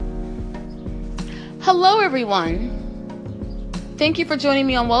Hello, everyone. Thank you for joining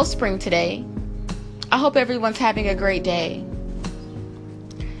me on Wellspring today. I hope everyone's having a great day.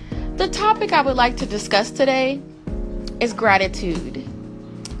 The topic I would like to discuss today is gratitude.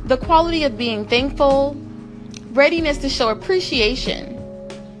 The quality of being thankful, readiness to show appreciation,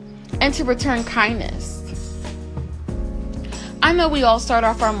 and to return kindness. I know we all start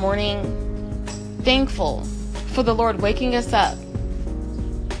off our morning thankful for the Lord waking us up,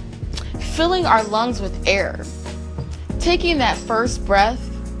 filling our lungs with air, taking that first breath,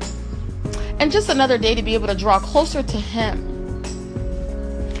 and just another day to be able to draw closer to Him.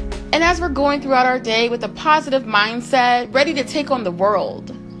 And as we're going throughout our day with a positive mindset, ready to take on the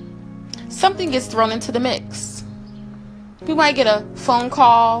world, something gets thrown into the mix. We might get a phone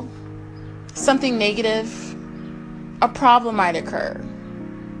call, something negative, a problem might occur,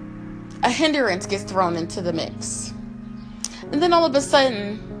 a hindrance gets thrown into the mix. And then all of a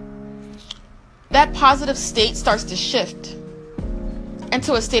sudden, that positive state starts to shift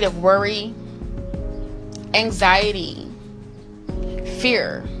into a state of worry, anxiety,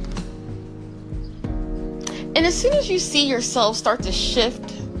 fear. And as soon as you see yourself start to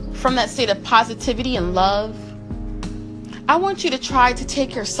shift from that state of positivity and love, I want you to try to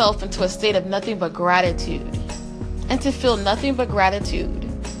take yourself into a state of nothing but gratitude and to feel nothing but gratitude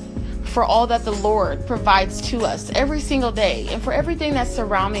for all that the Lord provides to us every single day and for everything that's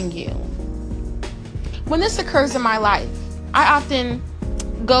surrounding you. When this occurs in my life, I often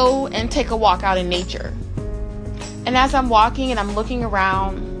go and take a walk out in nature. And as I'm walking and I'm looking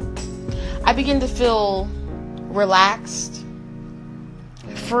around, I begin to feel relaxed,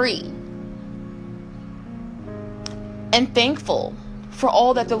 free, and thankful for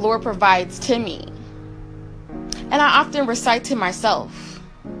all that the Lord provides to me. And I often recite to myself,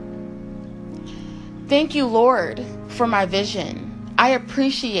 "Thank you, Lord, for my vision. I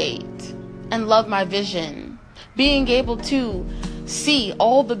appreciate and love my vision, being able to see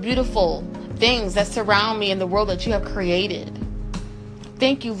all the beautiful things that surround me in the world that you have created.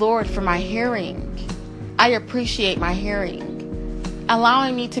 Thank you, Lord, for my hearing. I appreciate my hearing,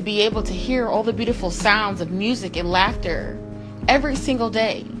 allowing me to be able to hear all the beautiful sounds of music and laughter every single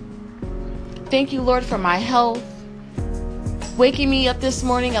day. Thank you, Lord, for my health, waking me up this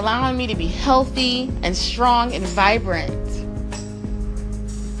morning, allowing me to be healthy and strong and vibrant."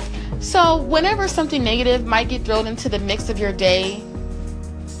 So whenever something negative might get thrown into the mix of your day,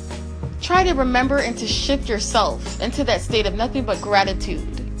 try to remember and to shift yourself into that state of nothing but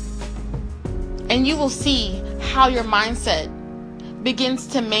gratitude. And you will see how your mindset begins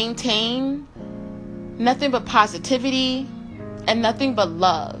to maintain nothing but positivity and nothing but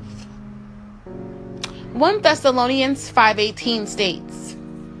love. 1 Thessalonians 5:18 states,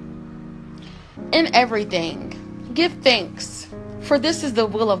 "In everything, give thanks, for this is the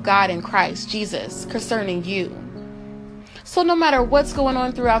will of God in Christ Jesus concerning you." So no matter what's going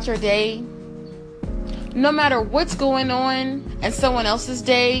on throughout your day, no matter what's going on in someone else's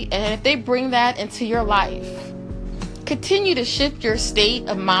day, and if they bring that into your life, continue to shift your state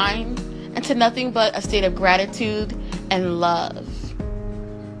of mind into nothing but a state of gratitude and love.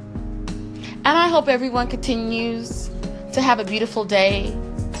 And I hope everyone continues to have a beautiful day.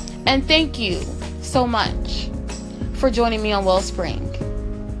 And thank you so much for joining me on Wellspring.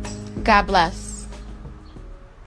 God bless.